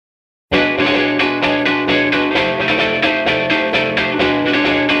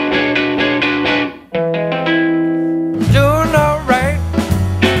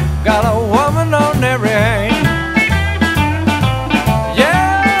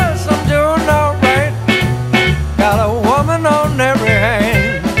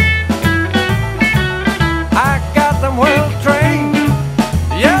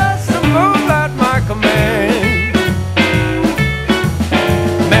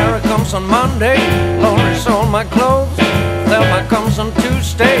comes on Monday, laundry's on my clothes. Thelma comes on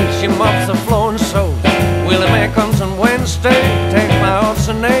Tuesday, she mops the floor and sews. Willie Mae comes on Wednesday, takes my odds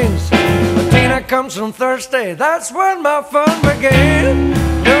and ends. Tina comes on Thursday, that's when my fun began.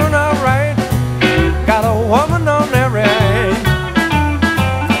 Doing alright, got a woman on every hand.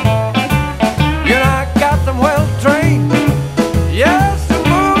 You know I got them well trained, yes, to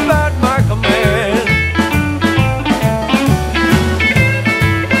move at my command.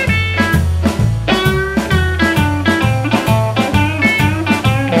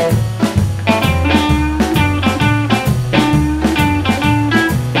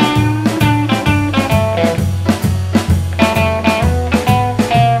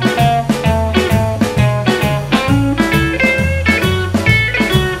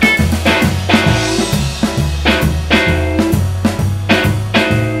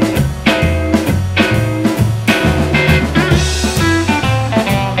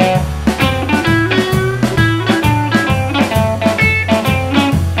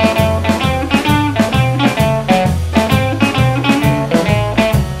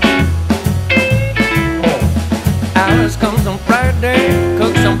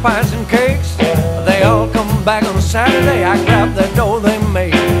 Pies and cakes, they all come back on Saturday. I grab the dough they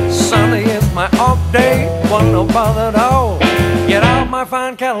make. Sunday is my off day, want no bother at all. Get out my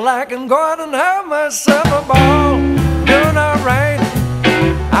fine Cadillac and go out and have myself a ball. Doing alright,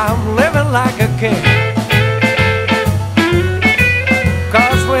 I'm living like a king.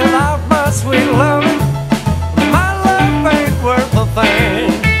 Cause without my sweet loving, my love ain't worth a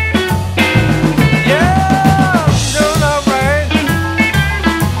thing.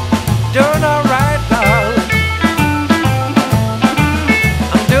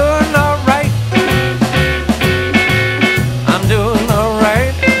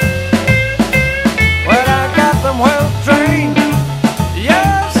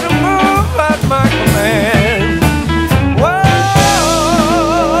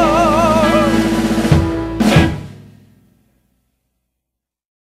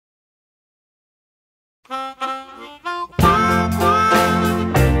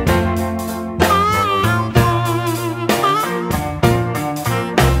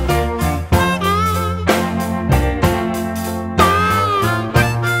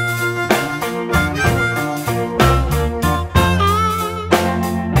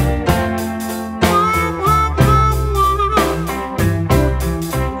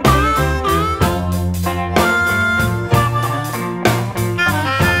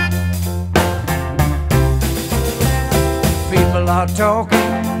 Talking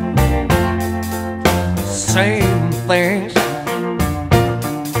same things,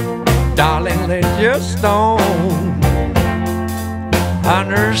 darling, they just don't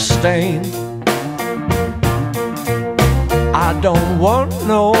understand. I don't want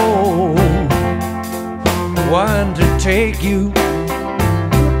no one to take you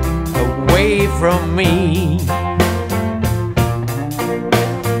away from me.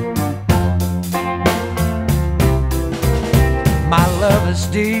 My love is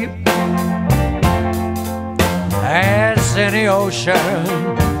deep as any ocean,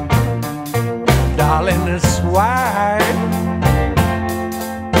 darling, it's wide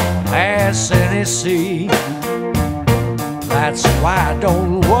as any sea. That's why I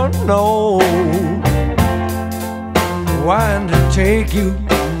don't want no one to take you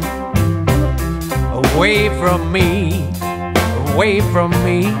away from me, away from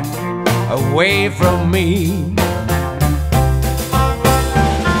me, away from me.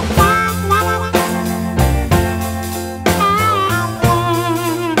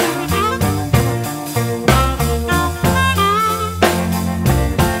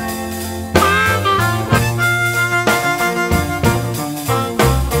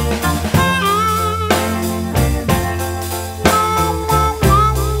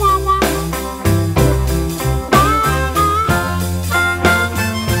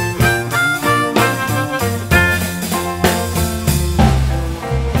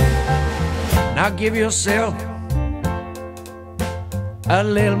 Now give yourself a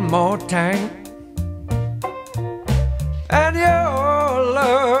little more time, and your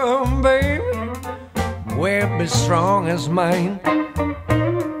love, baby, will be strong as mine.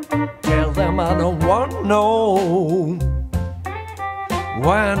 Tell them I don't want no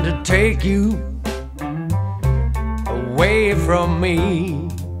one to take you away from me.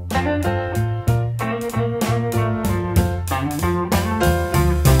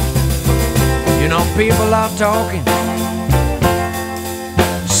 You know, people are talking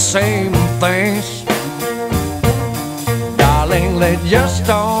same things, darling, they just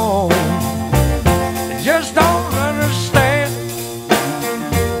don't understand.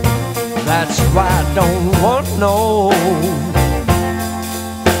 That's why I don't want no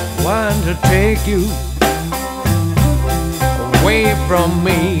one to take you away from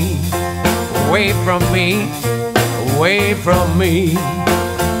me, away from me, away from me.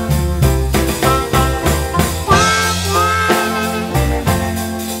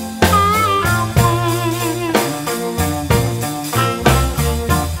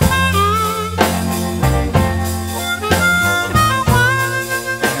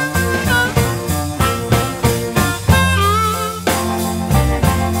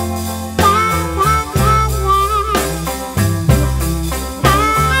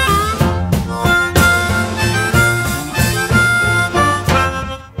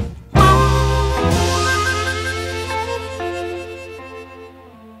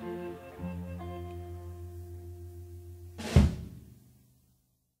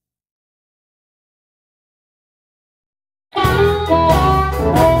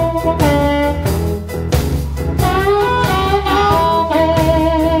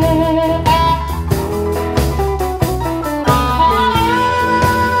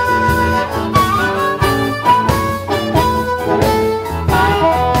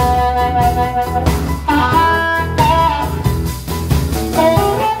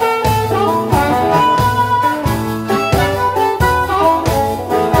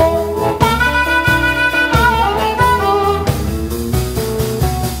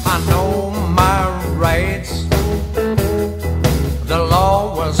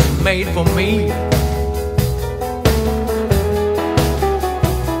 For me,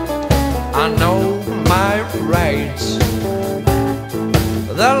 I know my rights.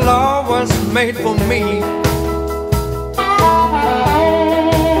 The law was made for me.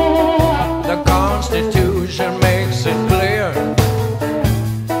 The Constitution makes it clear,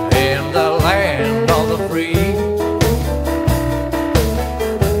 in the land of the free.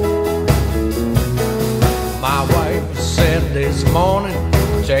 My wife said this morning,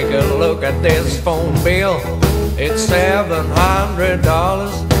 take a look at this phone bill. It's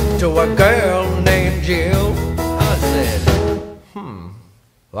 $700 to a girl named Jill. I said,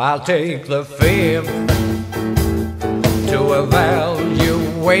 I'll take the fifth to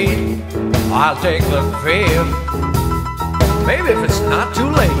evaluate. I'll take the fifth. Maybe if it's not too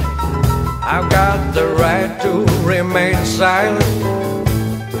late, I've got the right to remain silent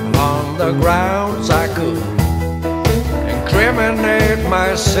on the grounds I could incriminate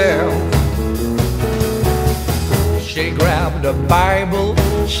myself. She grabbed a Bible,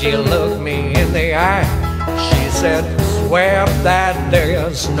 she looked me in the eye. She said, swear that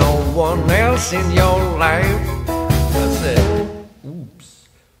there's no one else in your life. I said, oops,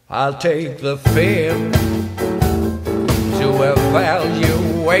 I'll take the fifth to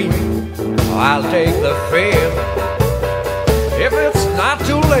evaluate. I'll take the fifth. If it's not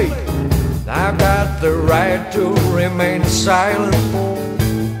too late, I've got the right to remain silent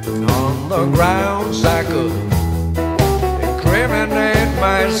on the grounds I could incriminate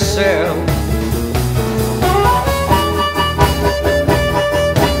myself.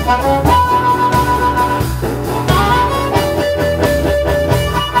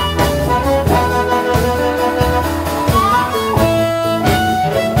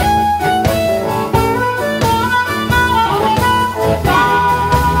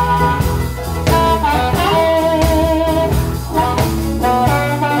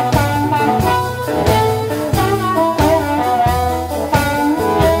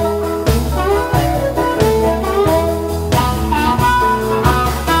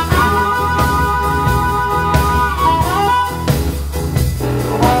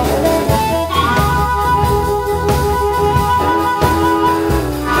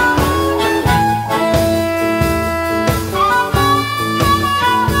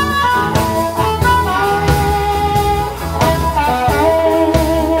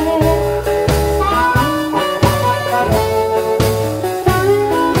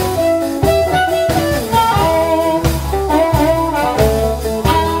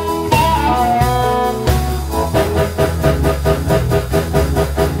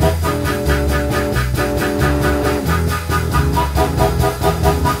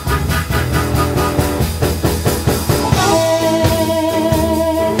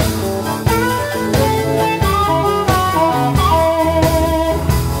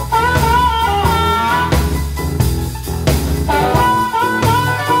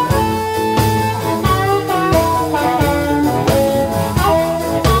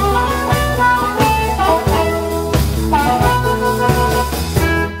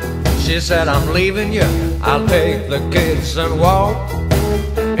 said, I'm leaving you, I'll take the kids and walk.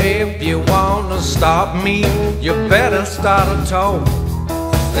 If you wanna stop me, you better start a talk.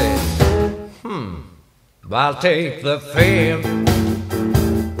 Said, I'll take the fifth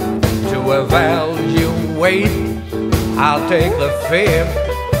to evaluate. I'll take the fifth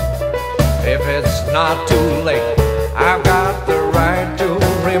if it's not too late. I've got the right to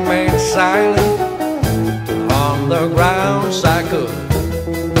remain silent on the grounds I could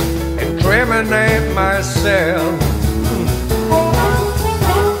incriminate myself.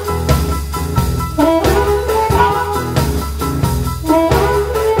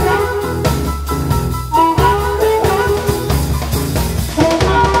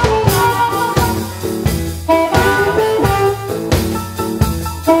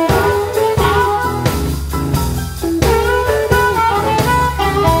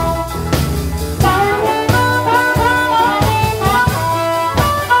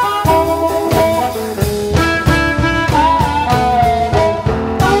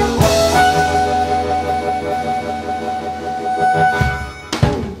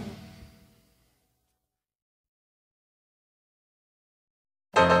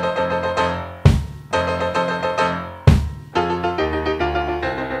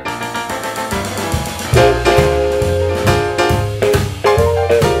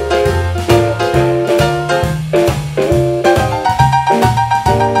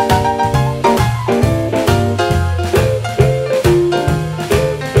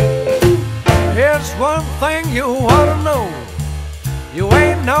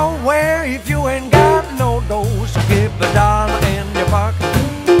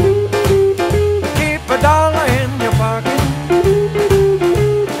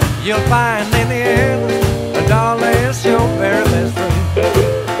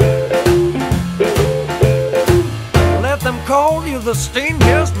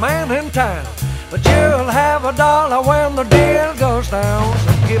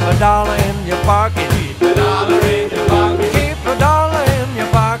 Keep a dollar in your pocket. Keep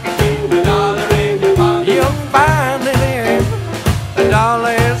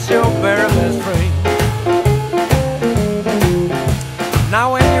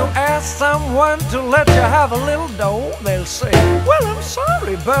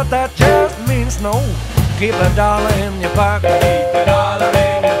a dollar in your pocket.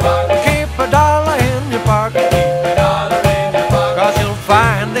 Keep a dollar in your pocket. Keep a dollar in your pocket. 'Cause you'll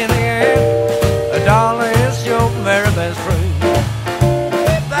find in the end a dollar is your very best friend.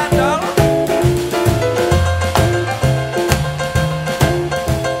 Keep that dollar.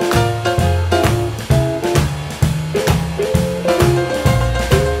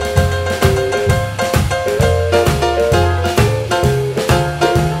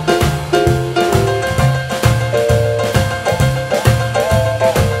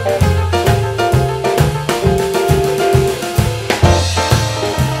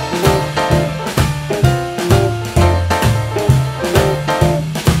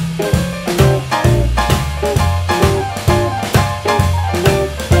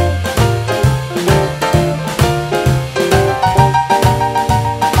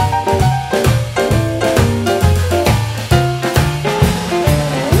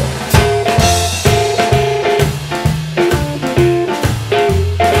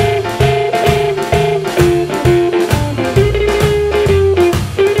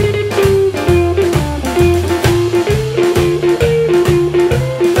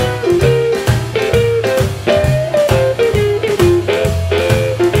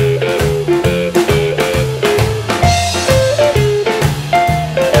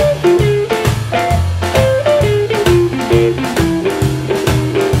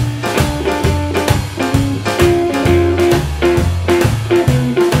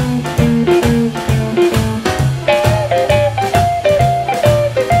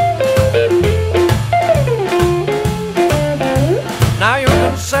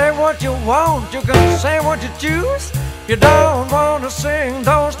 You don't want to sing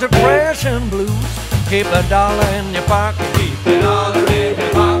those depression blues. Keep a dollar in your pocket. Keep a dollar in your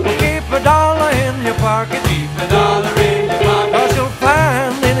pocket. Keep a dollar in your pocket. Keep a dollar in your pocket. 'Cause you'll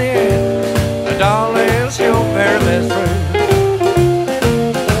find in the end a dollar is your very best friend.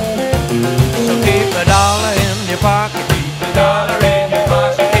 So keep a dollar in your pocket. Keep a dollar in your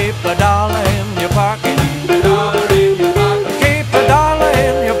pocket. Keep a dollar in your pocket. Keep a dollar in your pocket. Keep a dollar in your pocket. Keep a dollar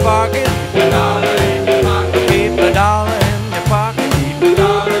in your pocket. Keep a dollar in your pocket. Keep a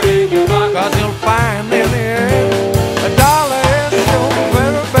dollar in your pocket. 'Cause you'll find in the end a dollar is your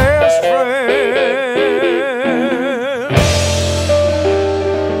very best friend.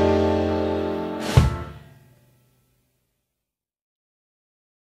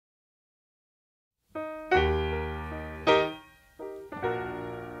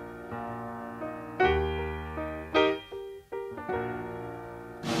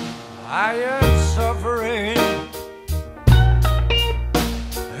 I am suffering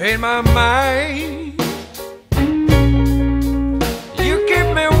in my mind. You keep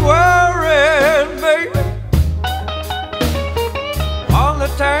me worried, baby, all the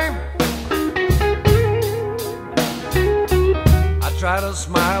time. I try to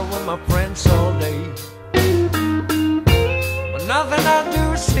smile with my friends all day, but nothing I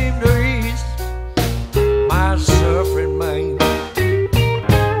do seems to ease my suffering mind.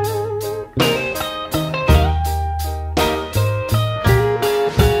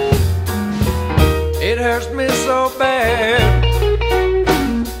 It hurts me so bad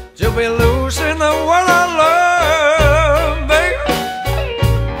to be losing the one I love, baby.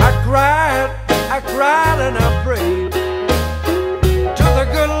 I cried and I prayed to the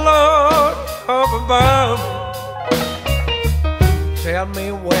good Lord up above. Tell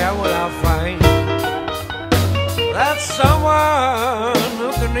me, where will I find that someone who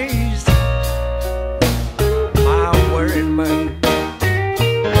can ease my worried mind?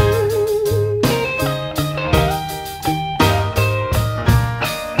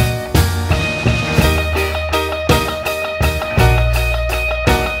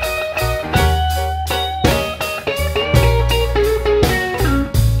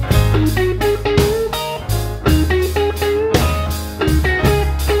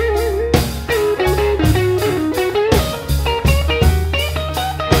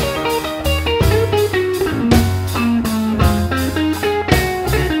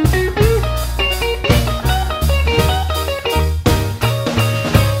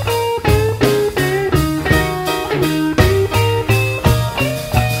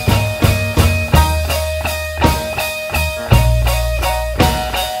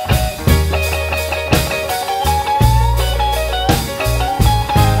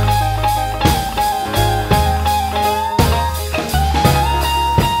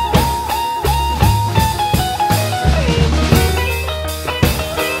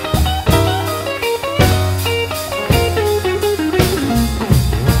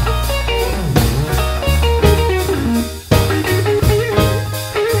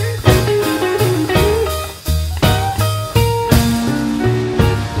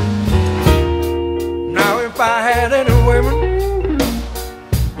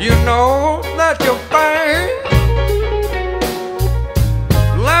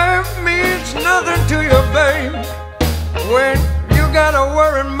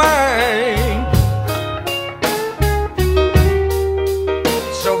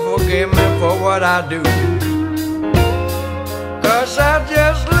 I do, 'cause I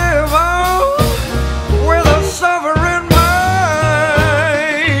just live on with a suffering mind.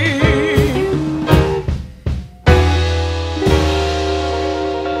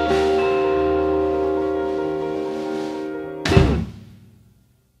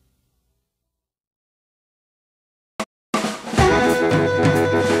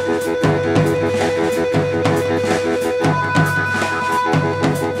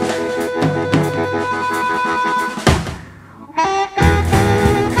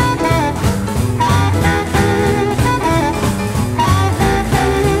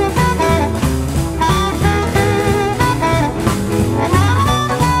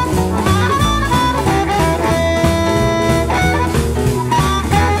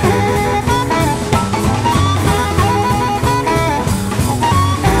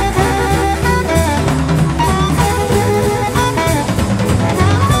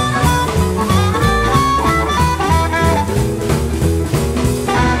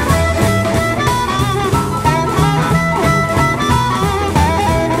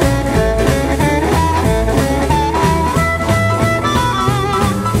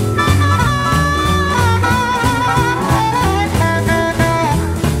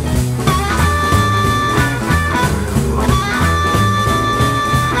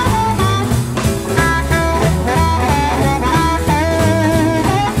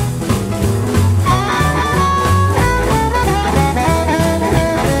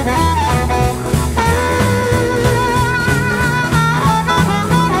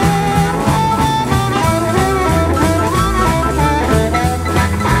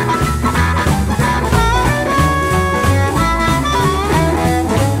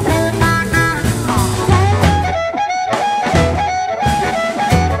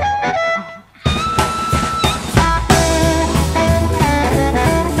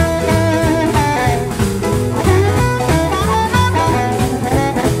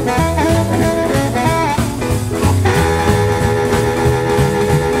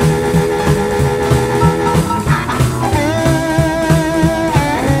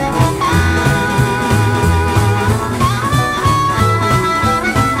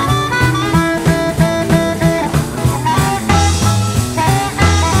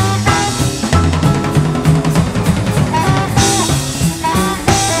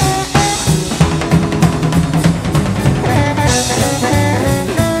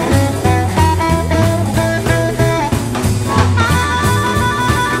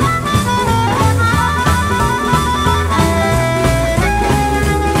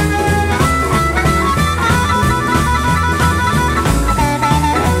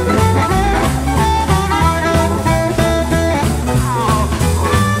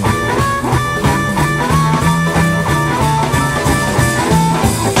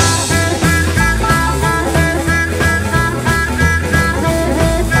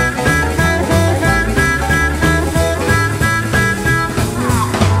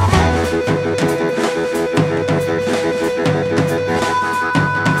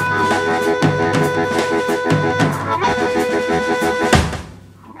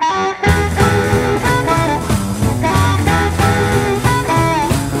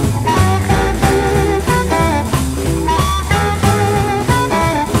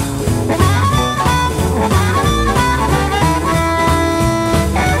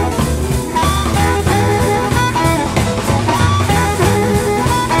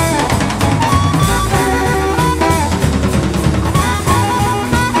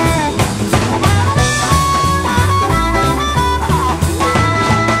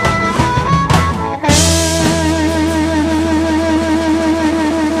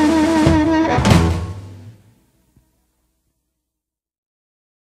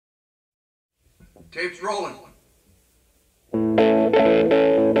 Tape's rolling.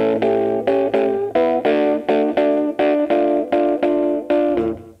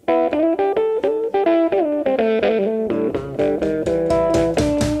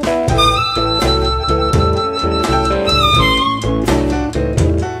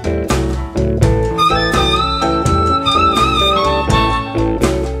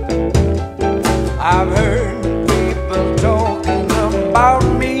 I've heard people talking about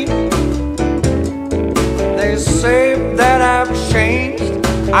me. They say that I've changed.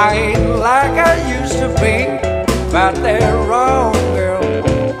 I ain't like I used to be, but they're wrong, girl.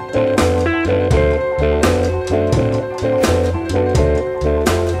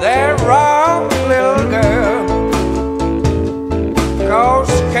 They're wrong, little girl.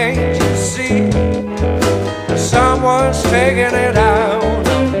 'Cause can't you see someone's taking it out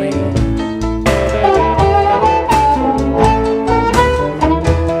on me?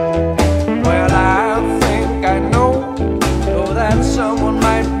 Well, I think I know who that someone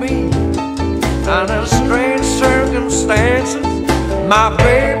might be. Under strange circumstances, my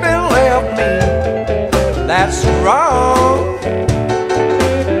baby left me. That's wrong.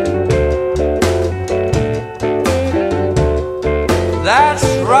 That's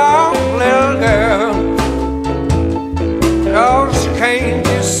wrong, little girl. 'Cause can't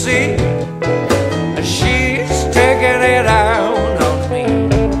you see she's taking it out on me?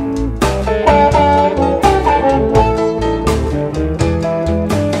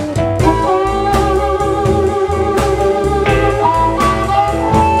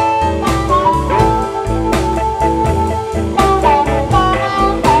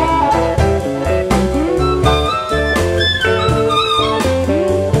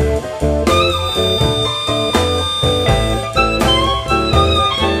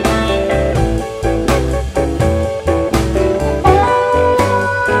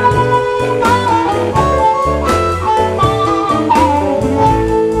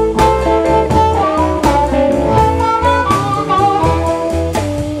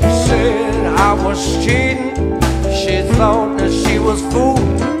 Said I was cheating. She thought that she was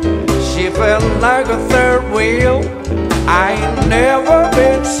fooled. She felt like a third wheel. I ain't never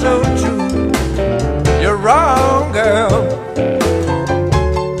been so true. You're wrong, girl.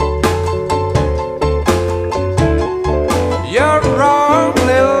 You're wrong,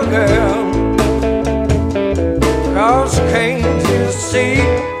 little girl. 'Cause can't you see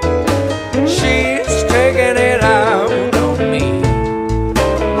she's taking it out on me?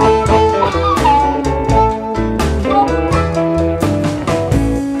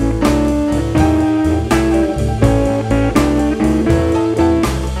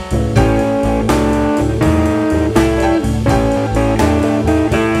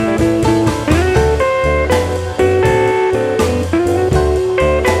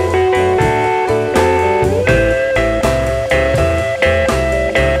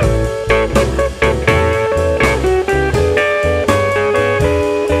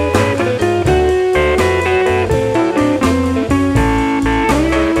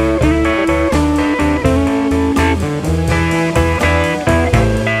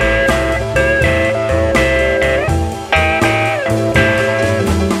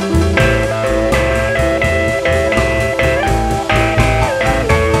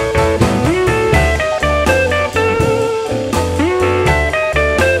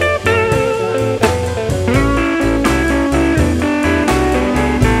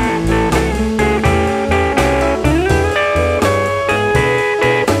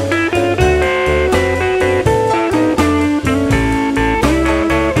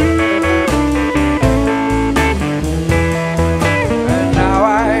 And now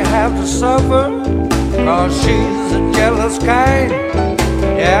I have to suffer, 'cause she's a jealous kind.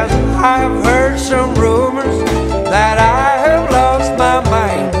 Yes, I've heard some rumors that I have lost my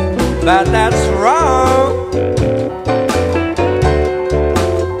mind, but that's wrong.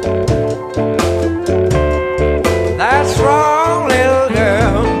 That's wrong, little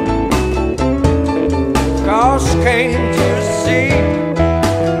girl. 'Cause can't you see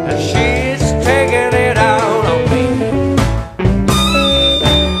that she's taking it out on me?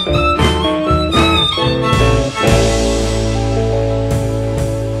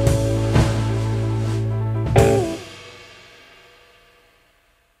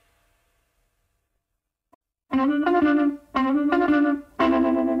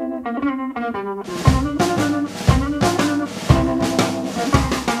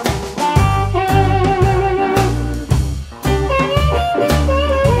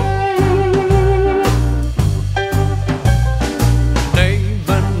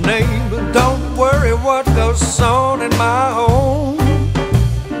 Neighbor, neighbor, don't worry what goes on in my home.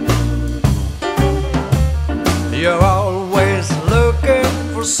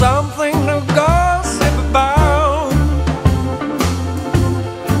 for something to gossip about.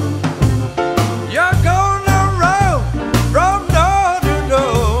 You're going around from door to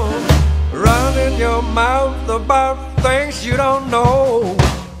door, running your mouth about things you don't know.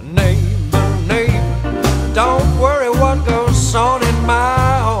 Neighbor, neighbor, don't worry what goes on in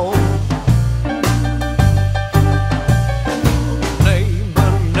my home.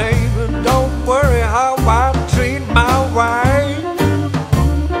 Neighbor, neighbor, don't worry how I treat my wife.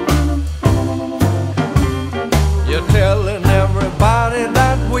 You're telling everybody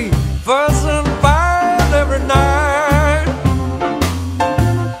that we fuss and fight every night.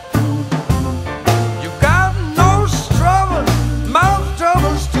 You got nose trouble, mouth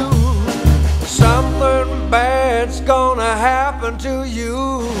troubles too. Something bad's gonna happen to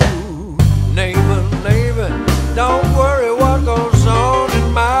you. Neighbor, neighbor, don't worry what goes on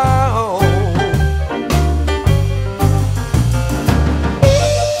in my home.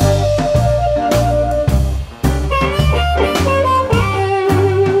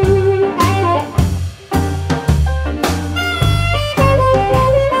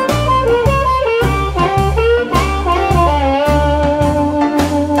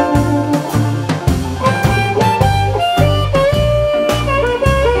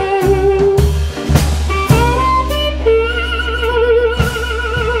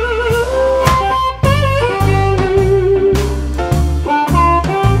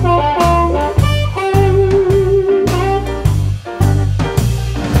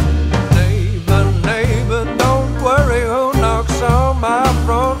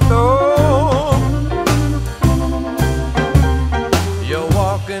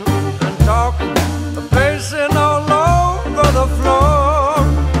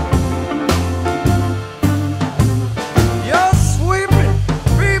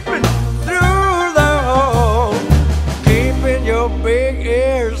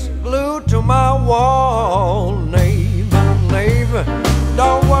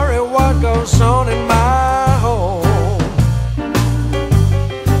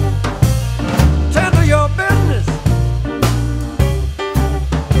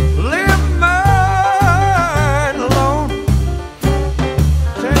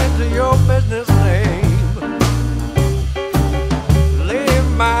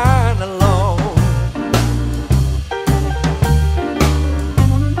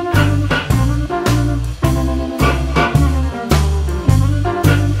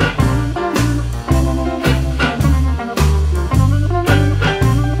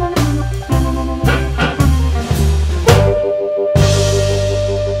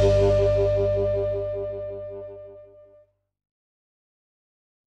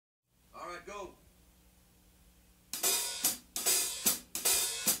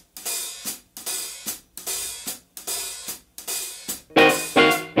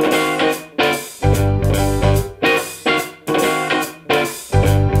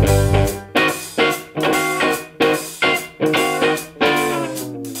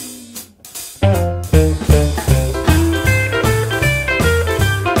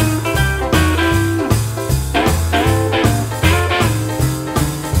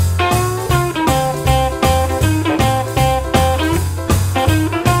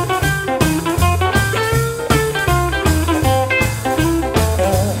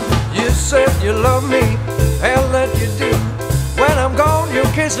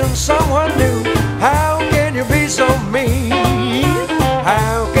 Someone new, how can you be so mean?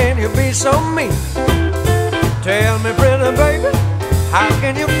 How can you be so mean? Tell me, pretty baby, how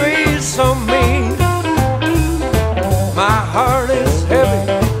can you be so mean? My heart is heavy,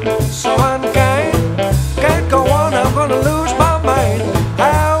 so unkind. Can't go on, I'm gonna lose my mind.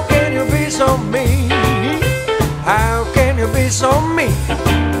 How can you be so mean? How can you be so mean?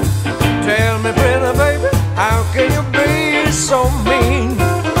 Tell me, pretty baby, how can you be so mean?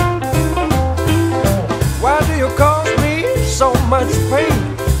 Why do you cause me so much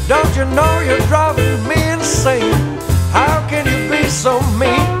pain? Don't you know you're driving me insane? How can you be so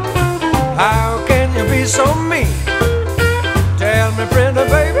mean? How can you be so mean? Tell me, pretty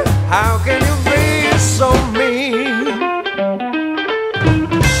baby, how can you be so mean?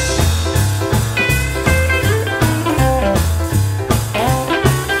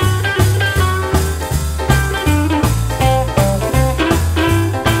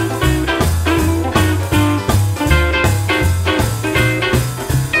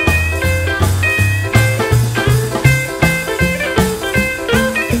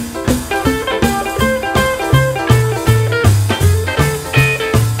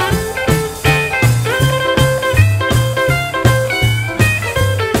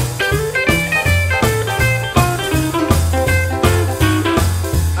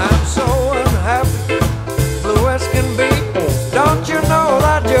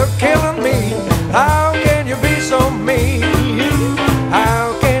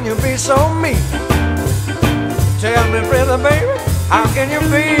 brother, baby, how can you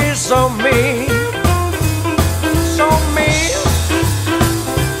be so mean? So mean,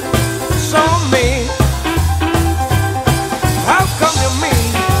 so mean. How come you're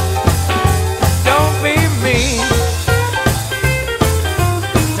mean? Don't be mean.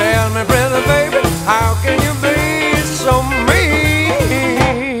 Tell me, brother, baby, how can you be so mean?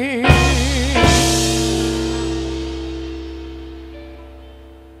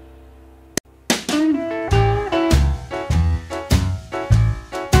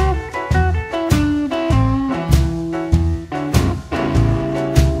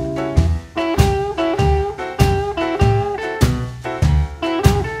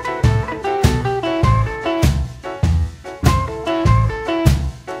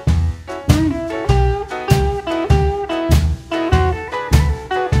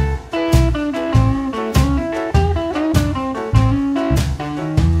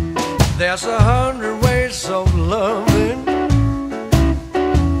 There's 100 ways of loving.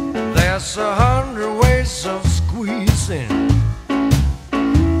 There's 100 ways of squeezing.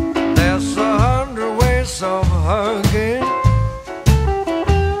 There's 100 ways of hugging.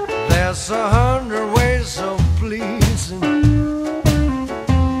 There's 100 ways of pleasing.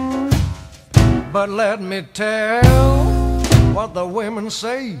 But let me tell what the women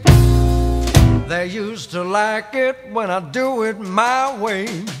say. They used to like it when I do it my way.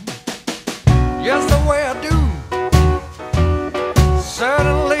 Just the way I do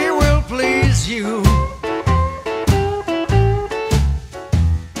certainly will please you.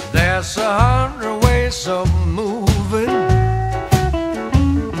 There's 100 ways of moving.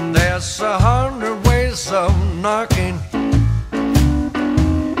 There's 100 ways of knocking.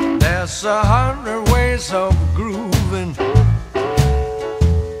 There's 100 ways of grooving.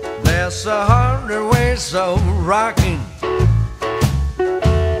 There's 100 ways of rocking.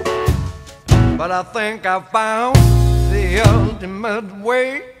 But I think I found the ultimate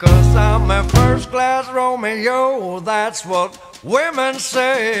way, 'cause I'm a first-class Romeo. That's what women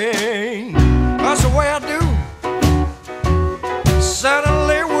say. 'Cause the way I do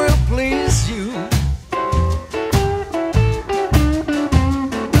certainly will please you.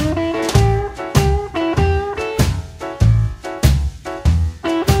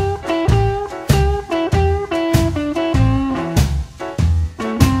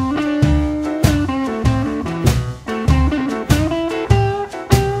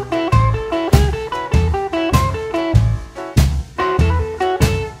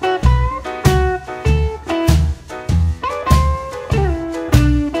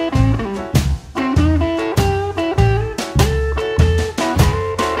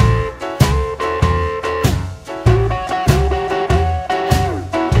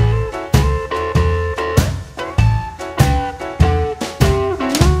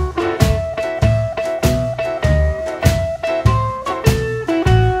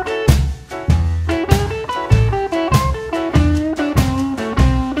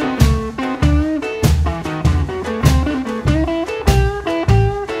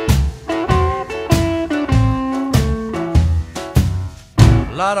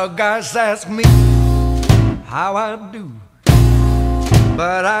 A lot of guys ask me how I do,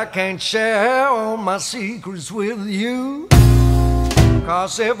 but I can't share all my secrets with you.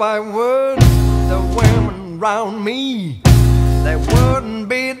 'Cause if I would, the women around me, they wouldn't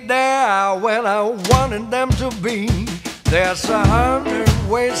be there when I wanted them to be. There's 100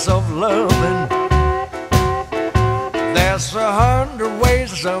 ways of loving. There's 100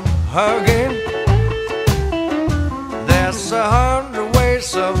 ways of hugging. There's 100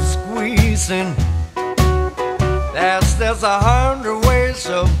 ways of squeezing. There's 100 ways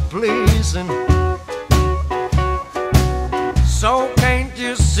of pleasing. So can't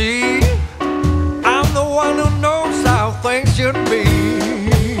you see, I'm the one who knows how things should be.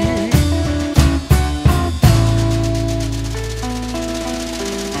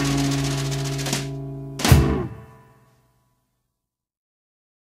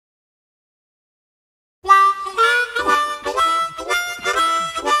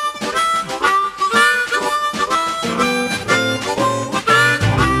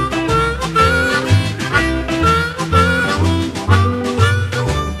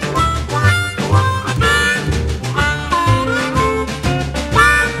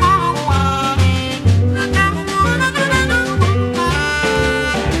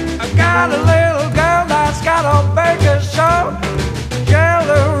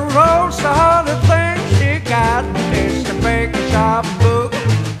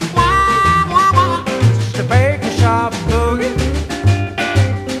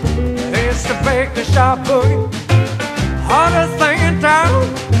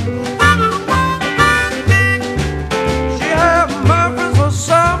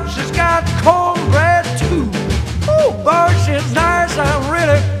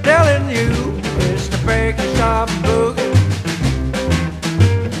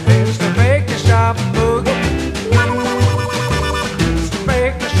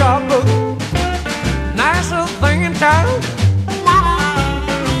 Bakershop Boogie, nice little thing in town.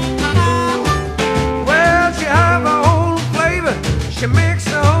 Well, she have her own flavor, she makes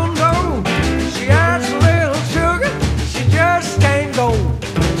her own dough. She adds a little sugar, she just can't go.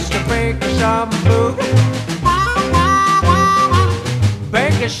 It's the Bakershop Boogie,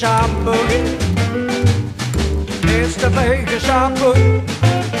 Bakershop Boogie. It's the Bakershop Boogie,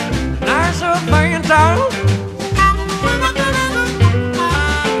 nice little thing in town.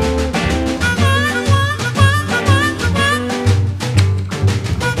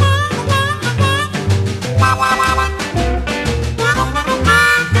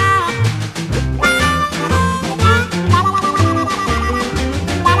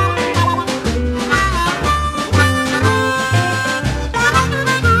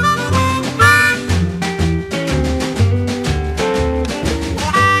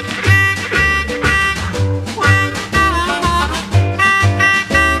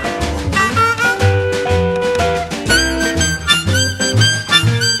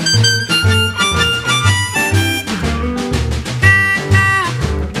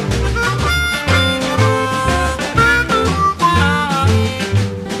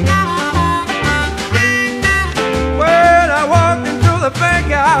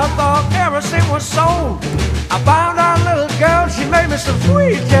 I thought everything was sold. I found our little girl, she made me some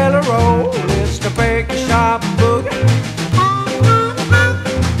sweet jelly roll. It's the Bakershop Boogie,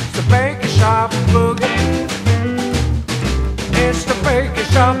 it's the Bakershop Boogie, it's the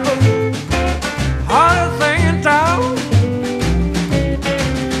Bakershop Boogie, hottest thing in town.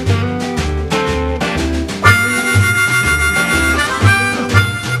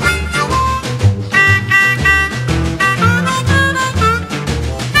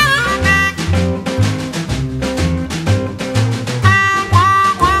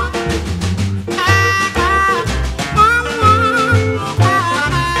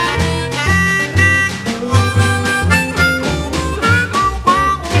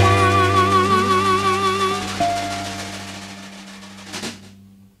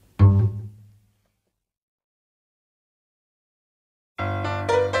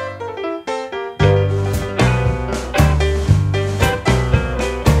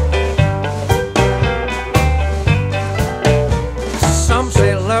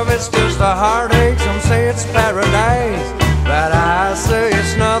 It's just a heartache, some say it's paradise, but I say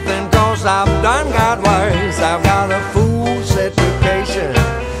it's nothing, cause I've done God wise. I've got a fool's education,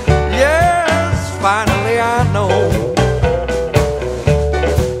 yes, finally I know.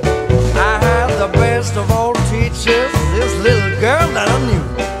 I have the best of all teachers, this little girl that I knew.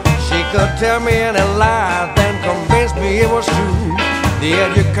 She could tell me any lie, then convince me it was true. The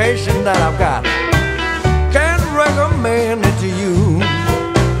education that I've got, can't recommend it to you.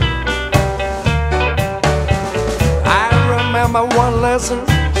 Remember one lesson,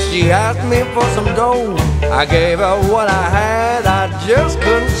 she asked me for some dough. I gave her what I had, I just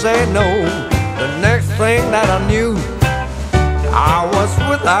couldn't say no. The next thing that I knew, I was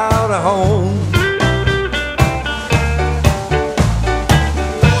without a home.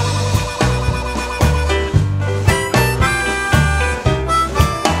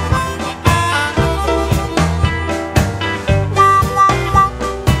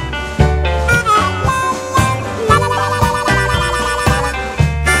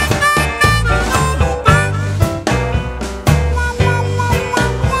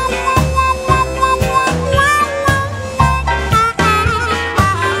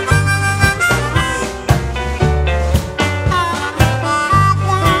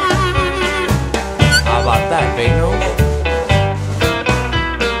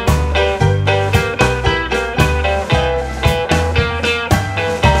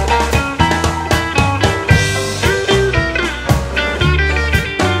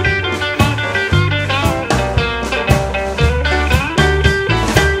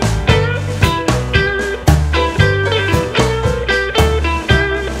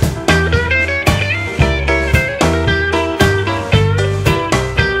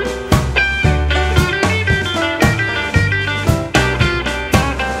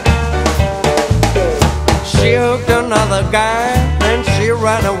 Another guy, then she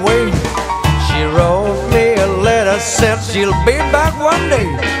ran away. She wrote me a letter, said she'll be back one day.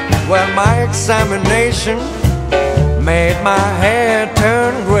 Well, my examination made my hair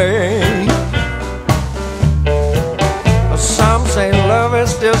turn gray. Some say love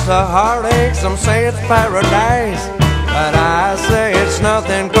is just a heartache, some say it's paradise, but I say it's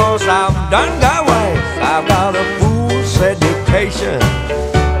nothing, cause I've done God wise. I've got a fool's education,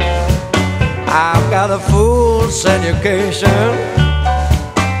 I've got a fool's education,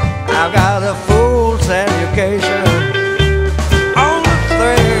 I've got a fool's education. On the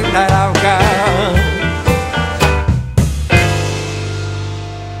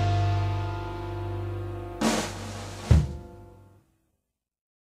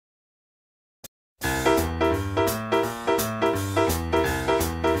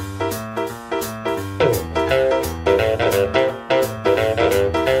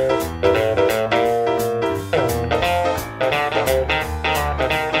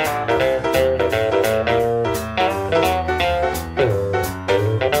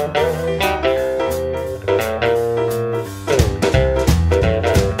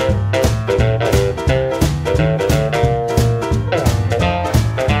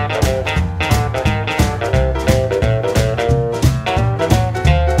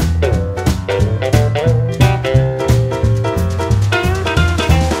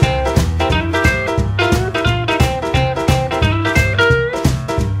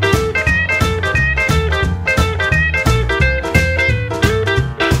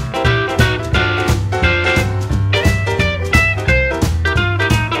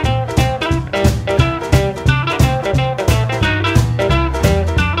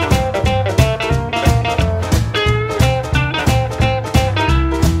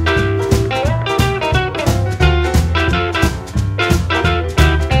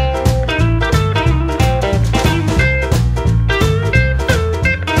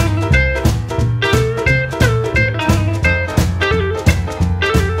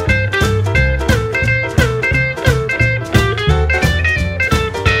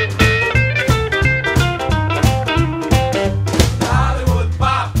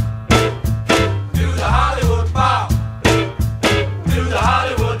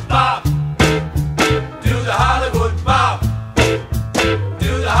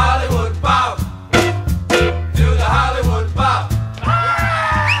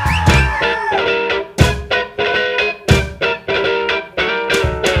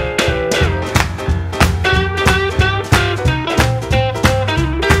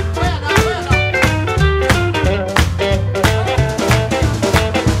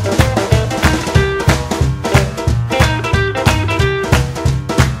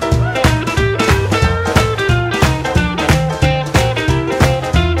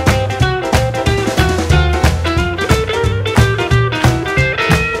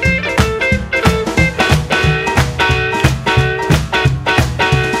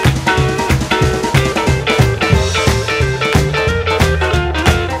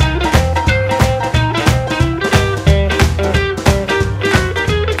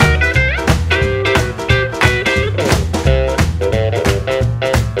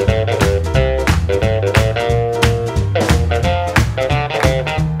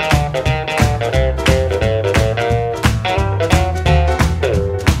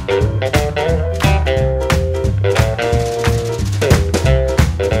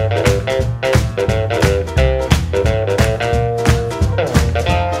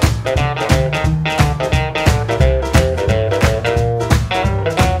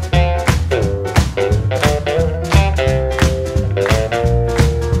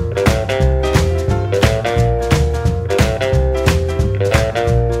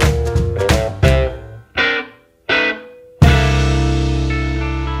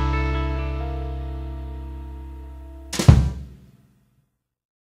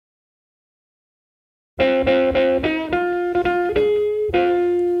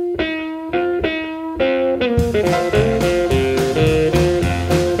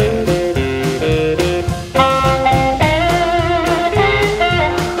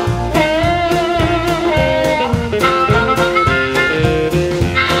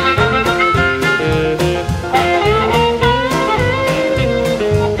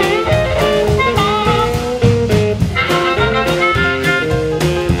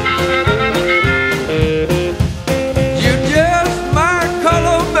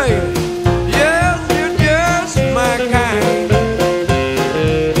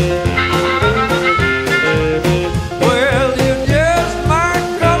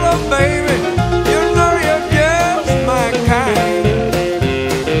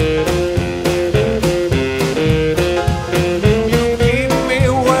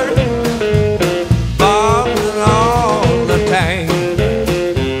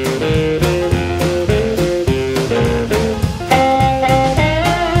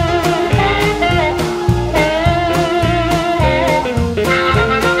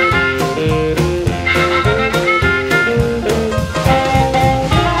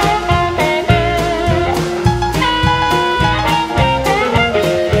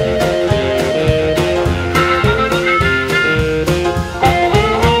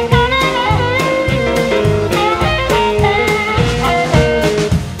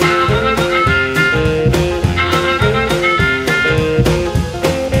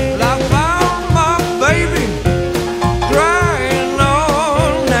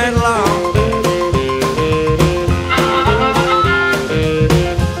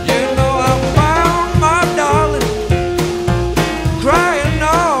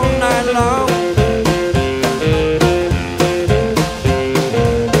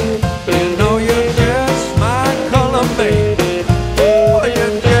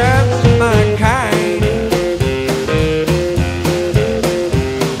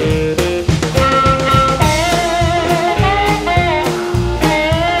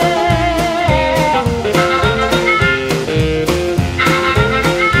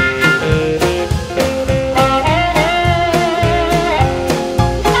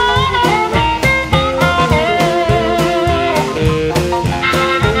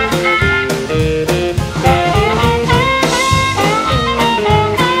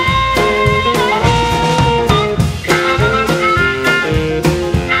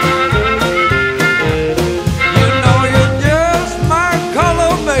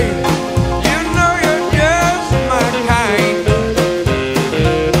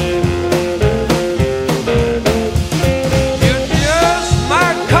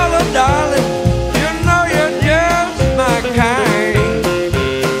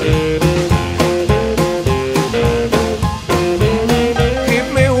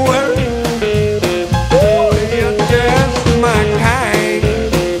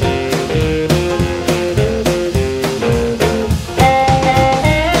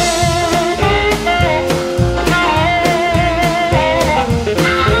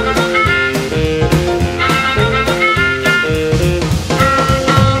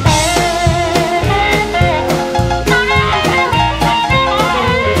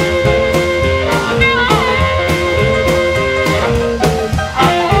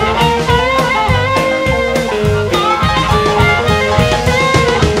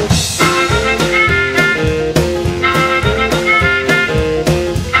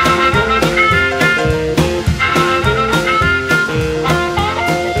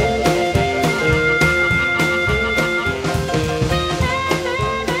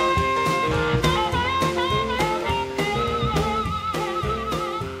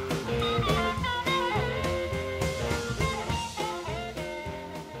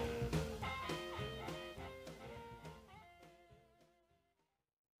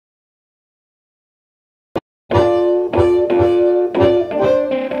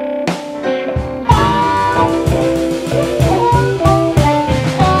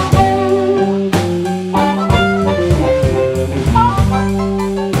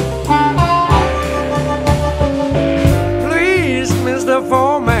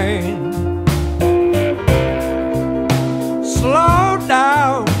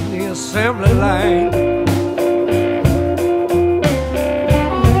assembly line.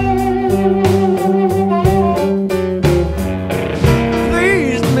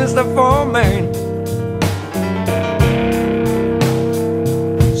 Please, Mr. Foreman,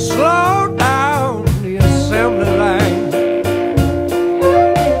 slow down the assembly line.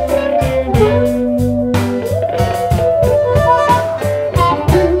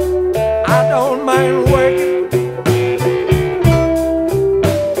 I don't mind working,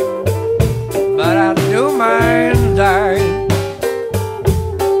 but I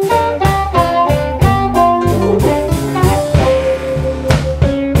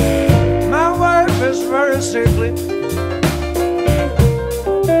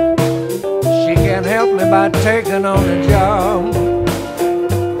by taking on a job.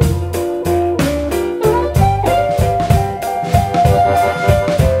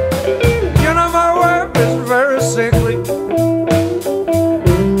 You know my wife is very sickly.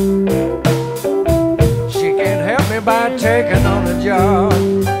 She can't help me by taking on a job.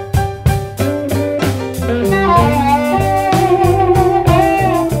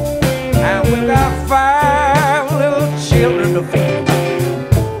 And we got 5 little children to feed.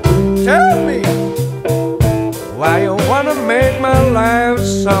 Tell me why you wanna make my life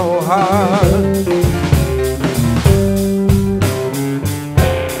so hard.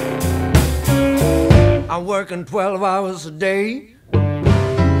 I'm working 12 hours a day,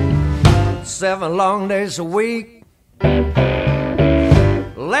 7 long days a week.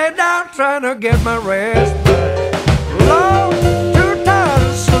 Lay down trying to get my rest, but Lord, too tired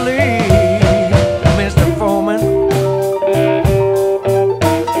to sleep. Mr. Foreman,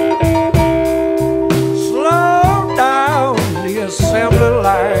 slow down the assembly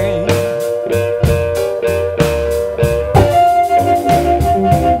line.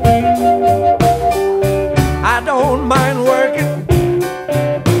 I don't mind working,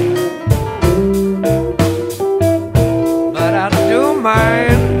 but I do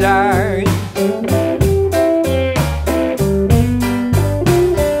mind dying.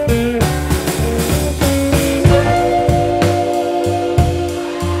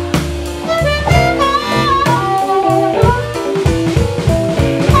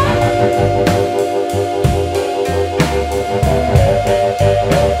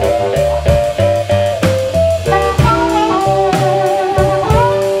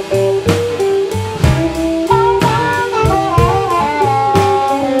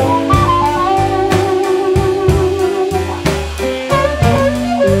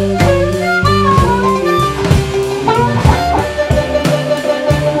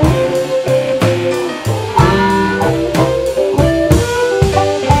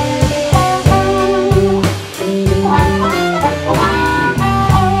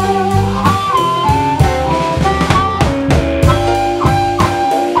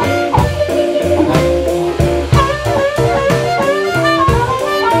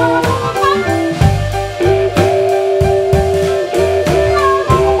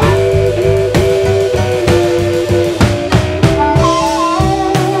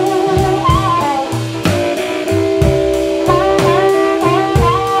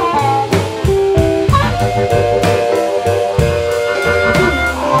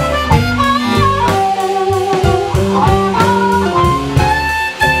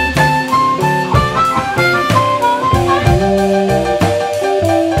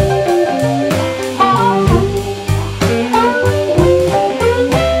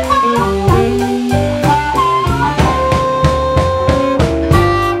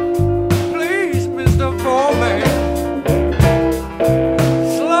 Please, Mr. Foreman,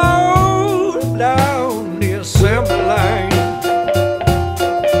 slow down the assembly line.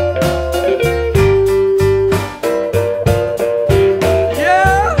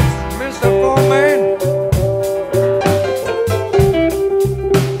 Yes, Mr. Foreman,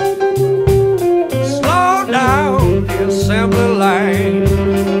 slow down the assembly line.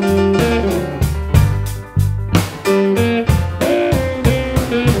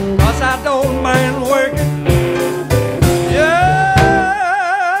 Cause I don't mind working, yes,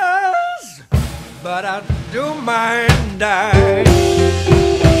 but I do mind dying.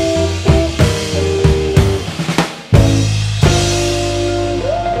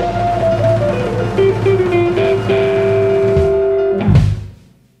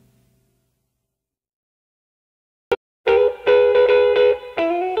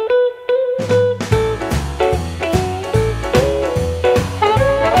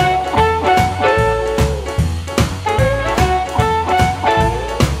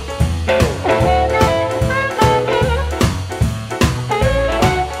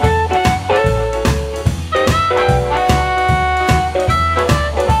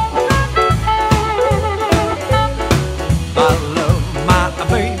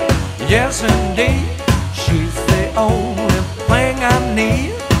 Yes, indeed, she's the only thing I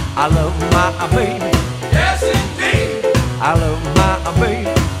need. I love my baby. Yes, indeed. I love my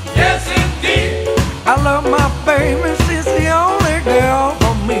baby. Yes, indeed. I love my baby. She's the only girl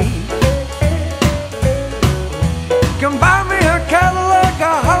for me. Can buy me a Cadillac,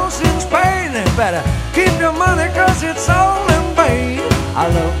 a house in Spain, and better keep your money 'cause it's all in vain. I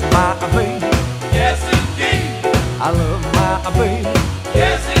love